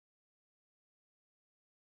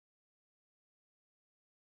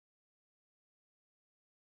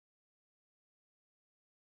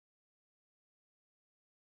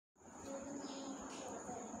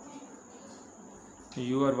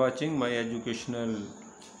You are watching my educational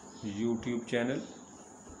YouTube channel,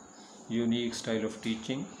 Unique Style of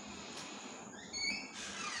Teaching.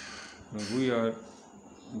 We are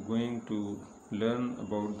going to learn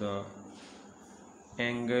about the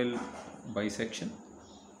angle bisection.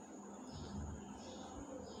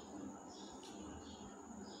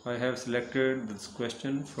 I have selected this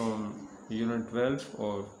question from Unit 12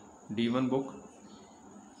 or D1 book.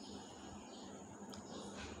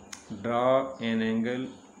 Draw an angle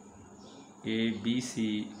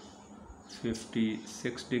ABC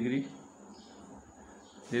 56 degree.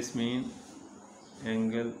 This means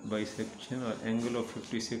angle bisection or angle of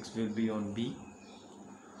 56 will be on B.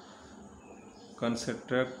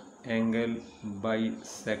 Construct angle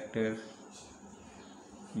bisector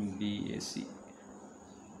BAC.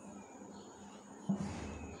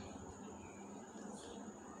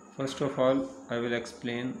 First of all, I will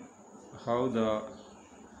explain how the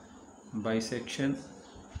bisection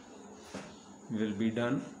will be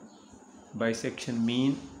done. Bisection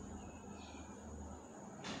mean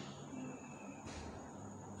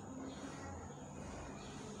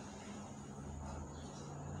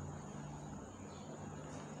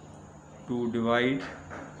to divide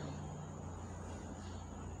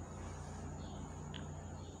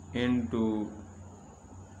into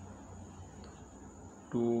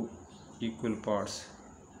two equal parts.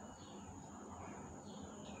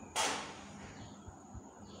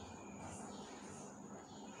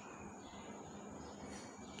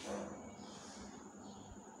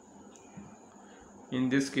 In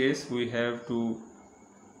this case, we have to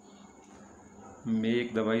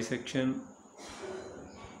make the bisection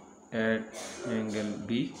at angle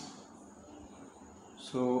B.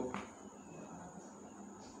 So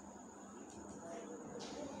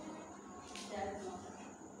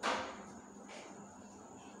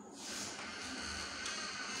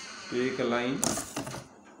take a line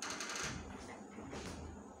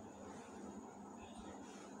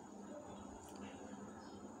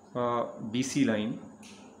BC line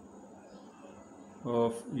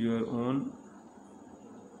of your own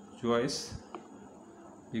choice,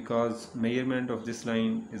 because measurement of this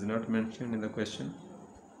line is not mentioned in the question.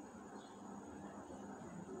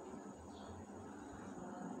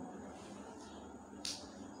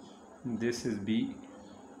 This is B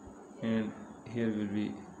and here will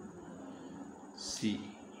be C.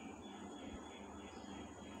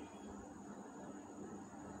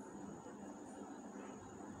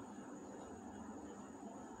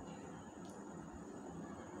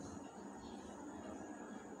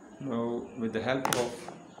 Now, with the help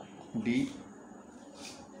of D,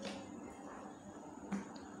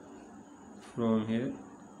 from here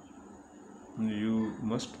you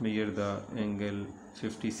must measure the angle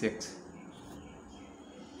 56.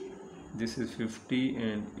 This is 50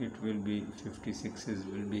 and it will be 56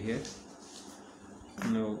 will be here.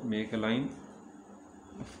 Now make a line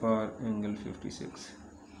for angle 56.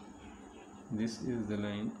 This is the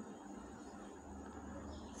line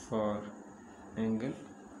for angle .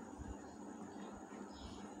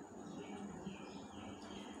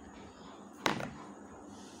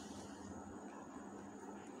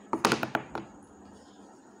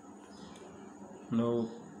 Now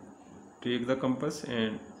take the compass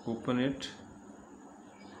and open it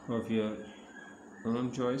of your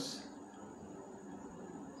own choice.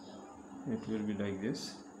 It will be like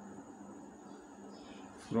this.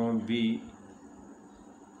 From B,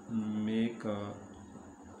 make a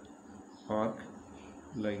arc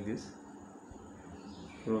like this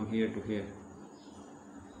from here to here.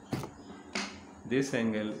 This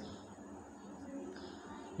angle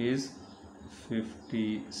is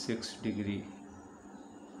 56 degree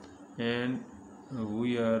and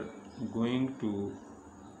we are going to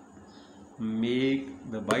make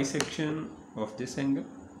the bisection of this angle.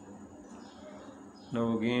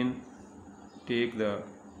 Now again take the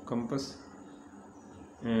compass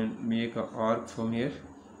and make an arc from here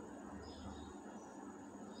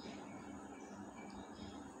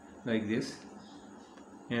like this,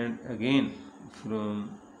 and again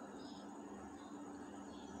from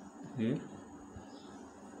here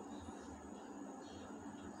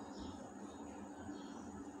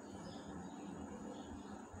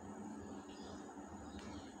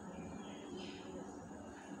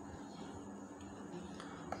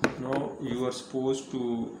now you are supposed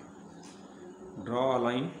to draw a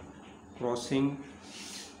line crossing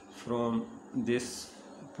from this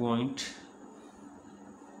point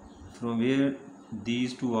from where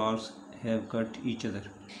these two arcs have cut each other.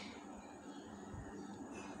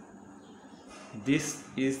 This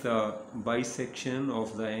is the bisection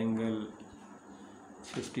of the angle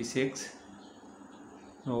 56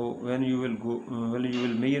 Now when you will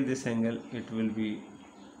measure this angle, it will be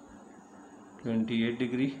 28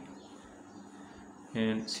 degree,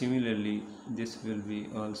 and similarly this will be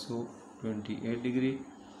also 28 degree.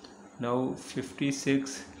 Now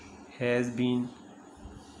 56 has been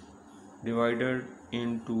divided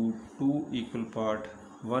into two equal part.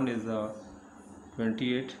 One is the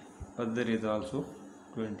 28, other is also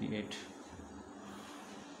 28.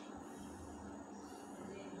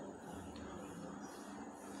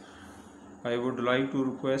 I would like to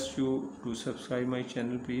request you to subscribe my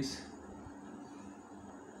channel, please.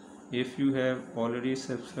 If you have already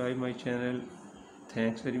subscribed my channel,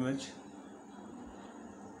 thanks very much,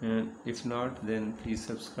 and if not, then please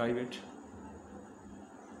subscribe it.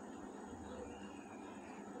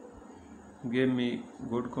 Give me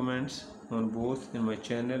good comments on both in my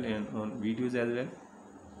channel and on videos as well.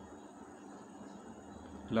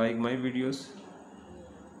 Like my videos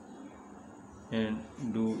and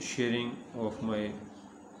do sharing of my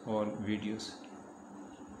all videos.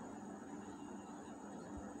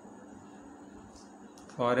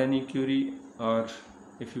 For any query, or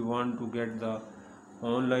if you want to get the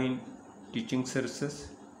online teaching services,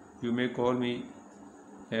 you may call me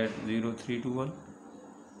at 0321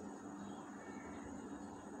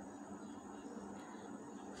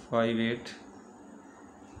 58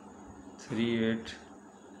 38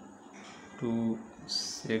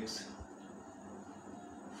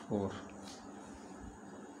 264.